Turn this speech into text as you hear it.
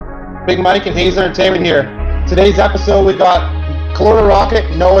Big Mike and Hayes Entertainment here. Today's episode we got Kelowna Rocket,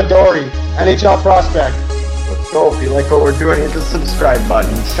 Noah Doherty, NHL prospect. Let's go. If you like what we're doing, hit the subscribe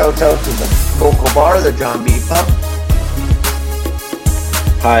button. Shout out to the local bar, the John B. Pub.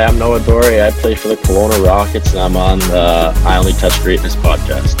 Hi, I'm Noah Doherty. I play for the Kelowna Rockets, and I'm on the I Only Touch Greatness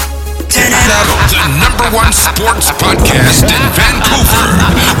podcast. The number one sports podcast in Vancouver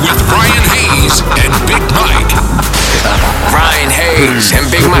with Ryan Hayes and Big Mike. Ryan Hayes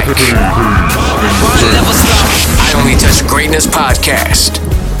and Big Mike. I Only Touch Greatness podcast.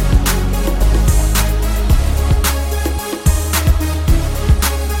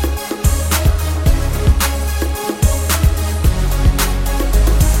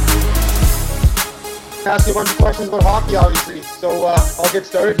 Ask you a bunch of questions about hockey, obviously. So I'll get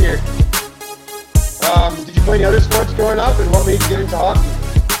started here. Did you play any other sports growing up, and what made you get into hockey?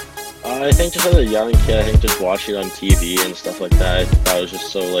 I think just as a young kid, I think just watching it on TV and stuff like that, I thought it was just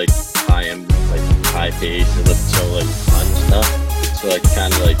so high paced and so fun stuff. So I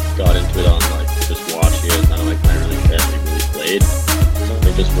kind of got into it on just watching it. None of my family really played. So I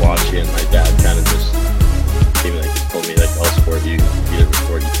think just watching it, my dad kind of just told me I'll support you either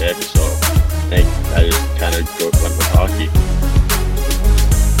sport you pick. So I think I just kind of went with hockey.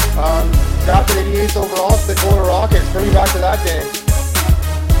 Drafted 88th overall to the Kelowna Rockets. Bring me back to that day.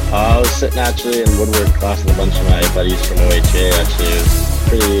 I was sitting actually in woodwork class with a bunch of my buddies from OHA. Actually, it was a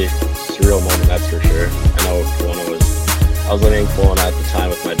pretty surreal moment, that's for sure. I know I was living in Kelowna at the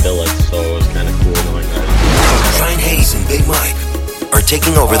time with my billets, so it was kind of cool knowing that. Ryan Hayes and Big Mike are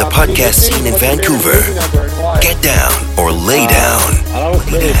taking over the podcast scene in Vancouver. Get down or lay down. I don't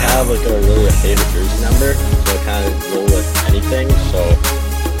really have a favorite jersey number, so I kind of roll with anything. So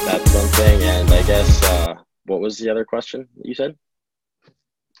that's one thing. And I guess what was the other question that you said?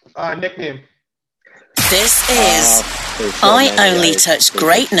 Nickname. This is I Only Touch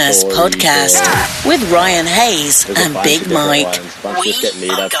Greatness podcast with Ryan Hayes and Big Mike. We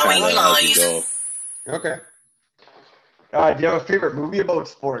are going live. Okay. Do you have a favorite movie about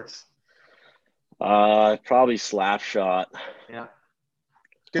sports? Probably Slapshot. Yeah.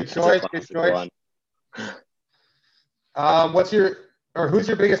 Good choice. Good choice. Who's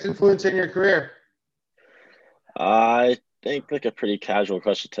your biggest influence in your career? I think a pretty casual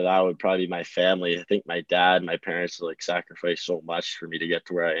question to that would probably be my family. I think my dad, my parents sacrificed so much for me to get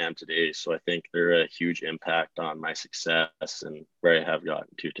to where I am today. So I think they're a huge impact on my success and where I have gotten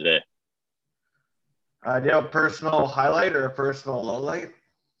to today. Do you have a personal highlight or a personal lowlight?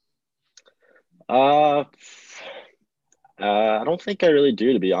 I don't think I really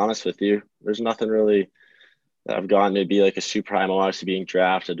do, to be honest with you. There's nothing really that I've gotten to be a super high. Obviously being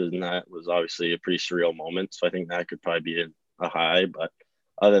drafted, and that was obviously a pretty surreal moment. So I think that could probably be a high. But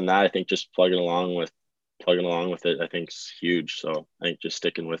other than that, I think just plugging along with it, I think is huge. So I think just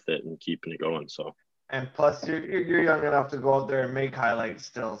sticking with it and keeping it going. So. And plus, you're young enough to go out there and make highlights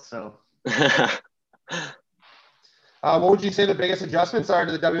still. So. What would you say the biggest adjustments are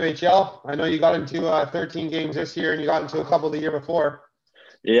to the WHL? I know you got into 13 games this year, and you got into a couple the year before.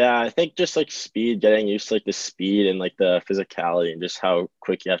 Yeah, I think just speed, getting used to the speed and the physicality and just how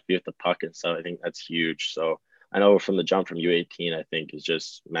quick you have to be with the puck and stuff. I think that's huge. So I know from the jump from U18, I think is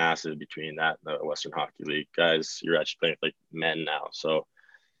just massive between that and the Western Hockey League. Guys, you're actually playing with men now. So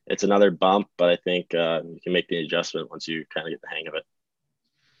it's another bump, but I think you can make the adjustment once you kind of get the hang of it.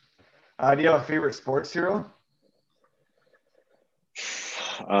 Do you have a favorite sports hero?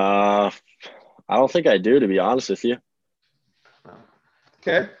 I don't think I do, to be honest with you.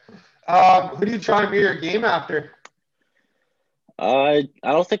 Okay. Who do you try and be your game after? I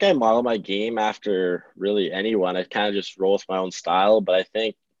don't think I model my game after really anyone. I kind of just roll with my own style, but I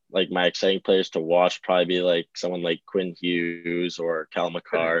think my exciting players to watch probably be someone like Quinn Hughes or Cal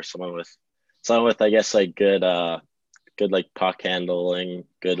McCarr, someone with I guess good puck handling,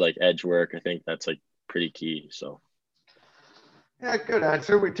 good edge work. I think that's pretty key. So. Yeah, good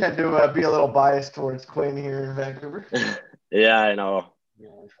answer. We tend to be a little biased towards Quinn here in Vancouver. Yeah, I know.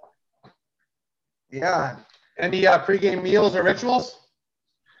 Yeah. Any pregame meals or rituals?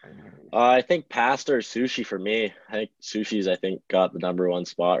 I think pasta or sushi for me. I think sushi's got the number one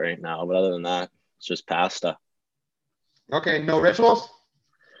spot right now. But other than that, it's just pasta. Okay, no rituals?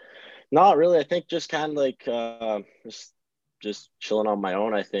 Not really. I think just kind of just chilling on my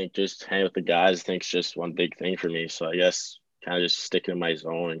own. I think just hanging with the guys. I think it's just one big thing for me. So I guess kind of just sticking in my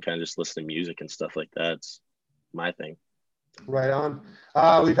zone and kind of just listening to music and stuff like that. It's my thing. Right on.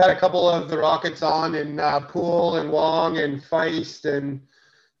 We've had a couple of the Rockets on in Poole and Wong and Feist and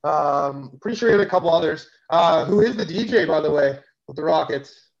pretty sure we have a couple others. Who is the DJ, by the way, with the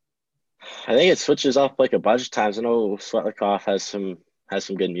Rockets? I think it switches up a bunch of times. I know Svetlikov has has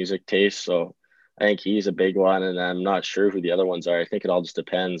some good music taste. So I think he's a big one, and I'm not sure who the other ones are. I think it all just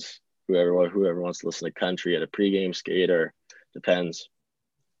depends. Whoever wants to listen to country at a pregame skate, or depends.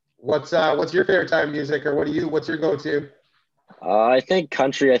 What's your favorite type of music, or what's your go-to? I think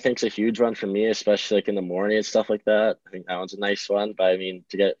country, I think, is a huge one for me, especially like in the morning and stuff like that. I think that one's a nice one. But I mean,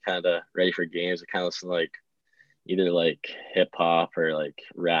 to get kind of ready for games, I kind of listen to like either like hip hop or like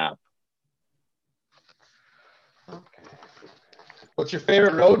rap. Okay. What's your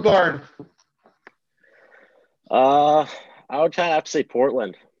favorite road barn? I would kind of have to say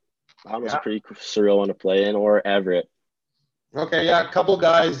Portland. That was a pretty surreal one to play in, or Everett. Okay, yeah, a couple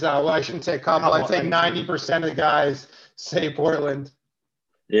guys. Well, I shouldn't say a couple. I'd say 90% of the guys say Portland.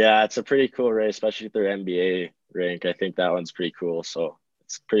 Yeah, it's a pretty cool race, especially with their NBA rink. I think that one's pretty cool. So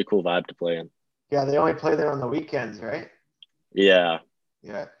it's a pretty cool vibe to play in. Yeah, they only play there on the weekends, right? Yeah.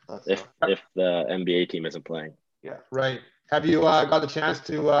 Yeah. If the NBA team isn't playing. Yeah, right. Have you got the chance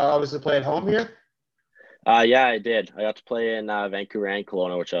to obviously play at home here? Yeah, I did. I got to play in Vancouver and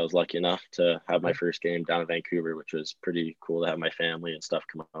Kelowna, which I was lucky enough to have my first game down in Vancouver, which was pretty cool to have my family and stuff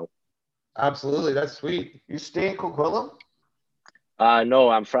come out. Absolutely, that's sweet. You stay in Coquitlam? No,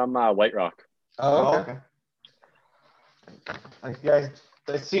 I'm from White Rock. Oh, okay.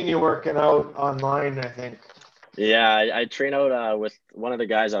 I've seen you working out online, I think. Yeah, I train out with one of the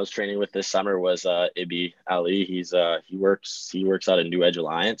guys I was training with this summer was Ibi Ali. He works out at New Edge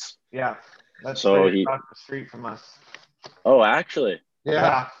Alliance. Yeah. That's so right across the street from us. Oh, actually.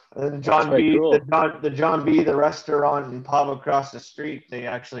 Yeah. And John B, cool. the John B, the restaurant and pub across the street, they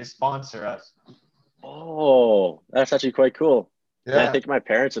actually sponsor us. Oh, that's actually quite cool. Yeah. I think my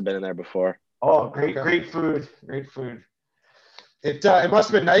parents have been in there before. Oh, great food. Great food. It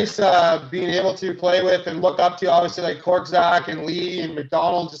must have been nice being able to play with and look up to, obviously, like Korczak and Lee and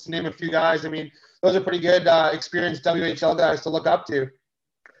McDonald, just to name a few guys. I mean, those are pretty good experienced WHL guys to look up to.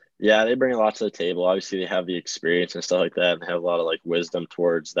 Yeah, they bring a lot to the table. Obviously, they have the experience and stuff like that, and have a lot of like wisdom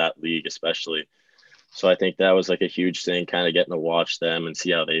towards that league, especially. So I think that was like a huge thing, kind of getting to watch them and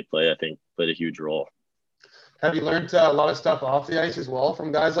see how they play. I think played a huge role. Have you learned a lot of stuff off the ice as well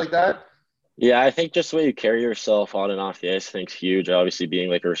from guys like that? Yeah, I think just the way you carry yourself on and off the ice, I think is huge. Obviously,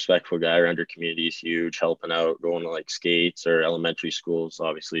 being like a respectful guy around your community is huge. Helping out, going to like skates or elementary schools,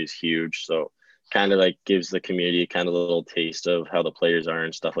 obviously, is huge. So kind of like gives the community kind of a little taste of how the players are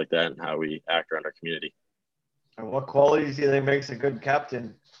and stuff like that, and how we act around our community. And what qualities do you think makes a good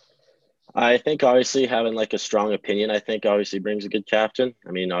captain? I think obviously having like a strong opinion, I think obviously brings a good captain.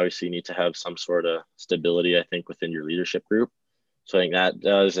 I mean, obviously you need to have some sort of stability, I think, within your leadership group. So I think that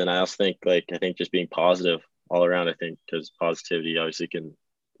does. And I also think I think just being positive all around, I think, because positivity obviously can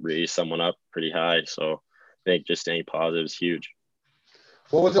raise someone up pretty high. So I think just staying positive is huge.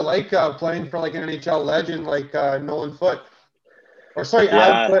 What was it like playing for like an NHL legend like Nolan Foote? Or sorry,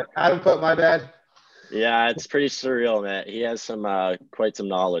 Adam Foote, my bad. Yeah, it's pretty surreal, man. He has some quite some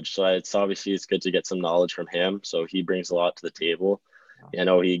knowledge. So it's good to get some knowledge from him. So he brings a lot to the table. I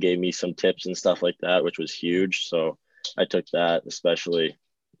know he gave me some tips and stuff like that, which was huge. So I took that especially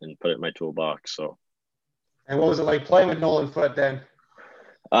and put it in my toolbox. So. And what was it like playing with Nolan Foote then?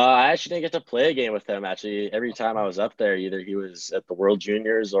 I actually didn't get to play a game with him. Actually, every time I was up there, either he was at the World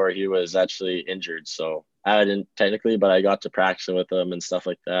Juniors or he was actually injured. So I didn't technically, but I got to practice with him and stuff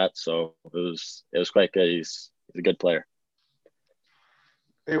like that. So it was quite good. He's a good player.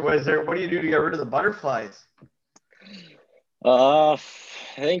 What do you do to get rid of the butterflies? I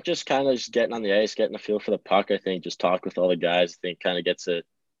think just kind of just getting on the ice, getting a feel for the puck. I think just talk with all the guys. I think kind of gets it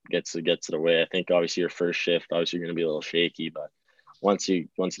away. I think obviously your first shift, obviously you're going to be a little shaky, but once you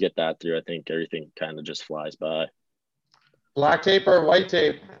get that through, I think everything kind of just flies by. Black tape or white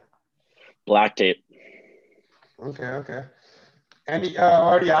tape? Black tape. Okay. And I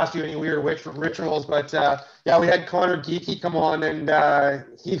already asked you any weird rituals, but yeah, we had Connor Geeky come on, and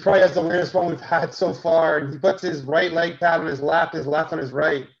he probably has the weirdest one we've had so far. And he puts his right leg pad on his left on his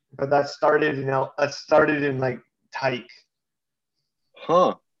right. But that started in like Tyke.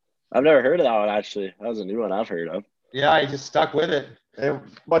 Huh. I've never heard of that one, actually. That was a new one I've heard of. Yeah, he just stuck with it.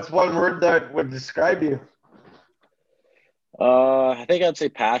 What's one word that would describe you? I think I'd say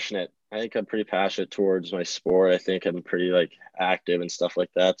passionate. I think I'm pretty passionate towards my sport. I think I'm pretty like active and stuff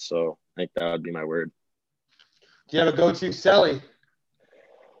like that. So I think that would be my word. Do you have a go-to celly?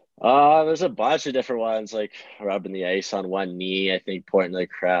 There's a bunch of different ones, like rubbing the ice on one knee. I think pointing to the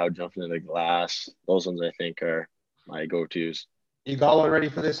crowd, jumping in the glass. Those ones I think are my go-tos. You got one ready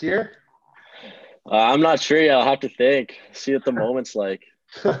for this year? I'm not sure yet. I'll have to think. See what the moment's like.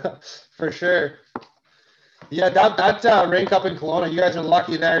 For sure. Yeah, that rink up in Kelowna, you guys are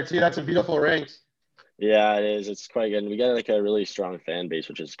lucky there too. That's a beautiful rink. Yeah, it is. It's quite good. And we got like a really strong fan base,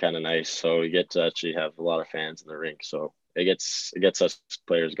 which is kind of nice. So we get to actually have a lot of fans in the rink. So it gets us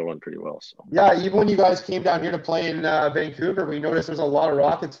players going pretty well. So Yeah, even when you guys came down here to play in Vancouver, we noticed there's a lot of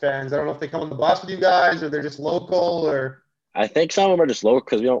Rockets fans. I don't know if they come on the bus with you guys or they're just local or. I think some of them are just local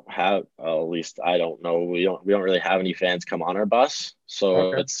because we don't have, at least I don't know, we don't really have any fans come on our bus. So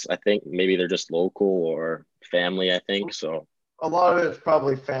Okay. I think maybe they're just local or family. I think so. A lot of it's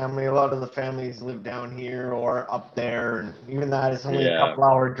probably family. A lot of the families live down here or up there, and even that is only a Yeah,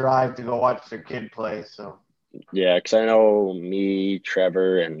 couple-hour drive to go watch their kid play. So yeah. Because I know me,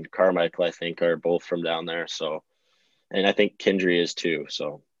 Trevor, and Carmichael, I think, are both from down there. So, and I think Kindry is too.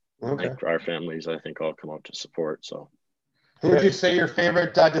 So, Okay. like our families, I think all come out to support. So. Who would you say your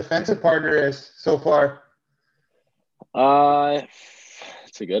favorite defensive partner is so far?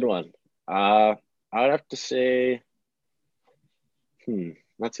 It's a good one. I'd have to say,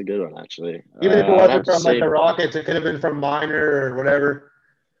 that's a good one actually. Even if it I'd have wasn't to from like say, the Rockets, it could have been from Minor or whatever.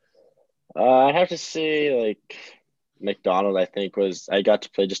 I'd have to say like McDonald. I got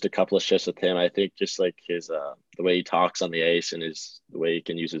to play just a couple of shifts with him. I think just like his the way he talks on the ice and the way he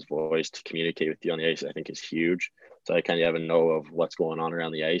can use his voice to communicate with you on the ice, I think is huge. So I kind of have a know of what's going on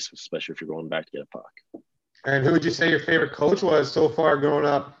around the ice, especially if you're going back to get a puck. And who would you say your favorite coach was so far growing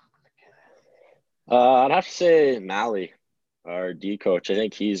up? I'd have to say Mally, our D coach. I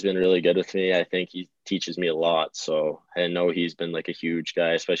think he's been really good with me. I think he teaches me a lot. So I know he's been like a huge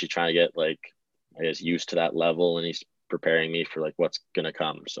guy, especially trying to get like, I guess, used to that level, and he's preparing me for like what's gonna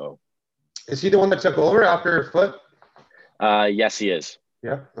come. So Is he the one that took over after Foot? yes, he is.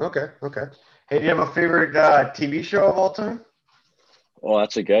 Yeah. Okay. hey, do you have a favorite TV show of all time? Well,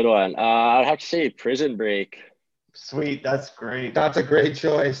 that's a good one. I'd have to say Prison Break. Sweet, that's great. That's a great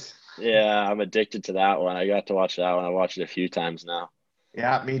choice. Yeah, I'm addicted to that one. I got to watch that one. I watched it a few times now.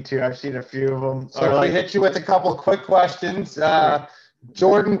 Yeah, me too. I've seen a few of them. So if we hit you with a couple quick questions,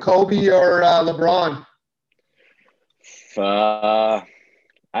 Jordan, Kobe, or LeBron? I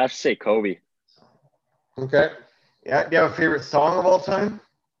have to say Kobe. Okay. Yeah, do you have a favorite song of all time?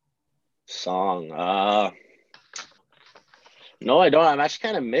 Song. No, I don't. I'm actually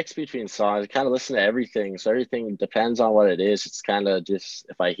kind of mixed between songs. I kind of listen to everything. So everything depends on what it is. It's kind of just,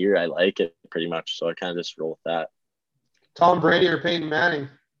 if I hear it, I like it pretty much. So I kind of just roll with that. Tom Brady or Peyton Manning?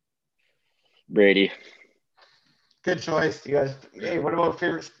 Brady. Good choice. You guys. Hey, what about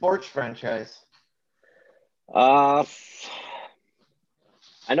favorite sports franchise? I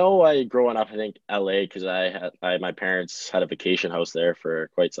know growing up, I think LA, because my parents had a vacation house there for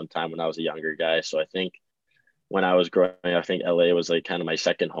quite some time when I was a younger guy. So I think when I was growing up, I think LA was like kind of my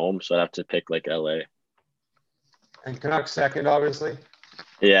second home. So I'd have to pick like LA. And Canucks second, obviously.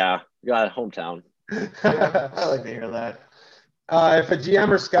 Yeah, got a hometown. Yeah, I like to hear that. If a GM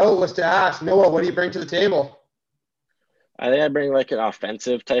or scout was to ask, Noah, what do you bring to the table? I think I bring like an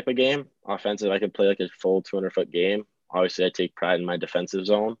offensive type of game. Offensive, I could play like a full 200-foot game. Obviously, I take pride in my defensive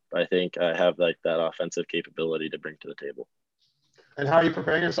zone, but I think I have like that offensive capability to bring to the table. And how are you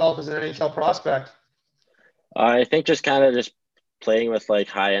preparing yourself as an NHL prospect? I think just kind of just playing with like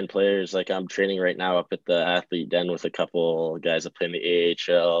high-end players. Like I'm training right now up at the Athlete Den with a couple guys that play in the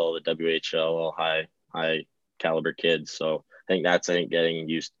AHL, the WHL, all high caliber kids. So I think getting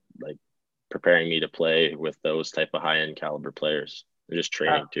used, like preparing me to play with those type of high-end caliber players and just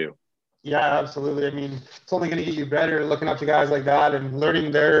training too. Yeah, absolutely. I mean, it's only going to get you better looking up to guys like that and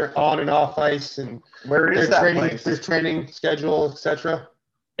learning their on and off ice and Where is that training, place? their training schedule, etc.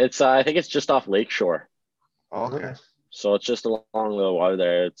 It's I think it's just off Lakeshore. Okay. So it's just along the water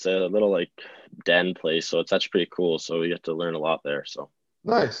there. It's a little like den place, so it's actually pretty cool. So we get to learn a lot there. So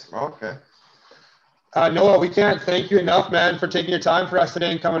Nice. Okay. Noah, we can't thank you enough, man, for taking your time for us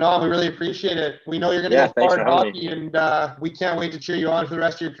today and coming on. We really appreciate it. We know you're going to go far in hockey, and we can't wait to cheer you on for the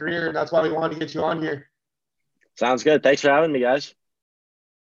rest of your career, and that's why we wanted to get you on here. Sounds good. Thanks for having me, guys.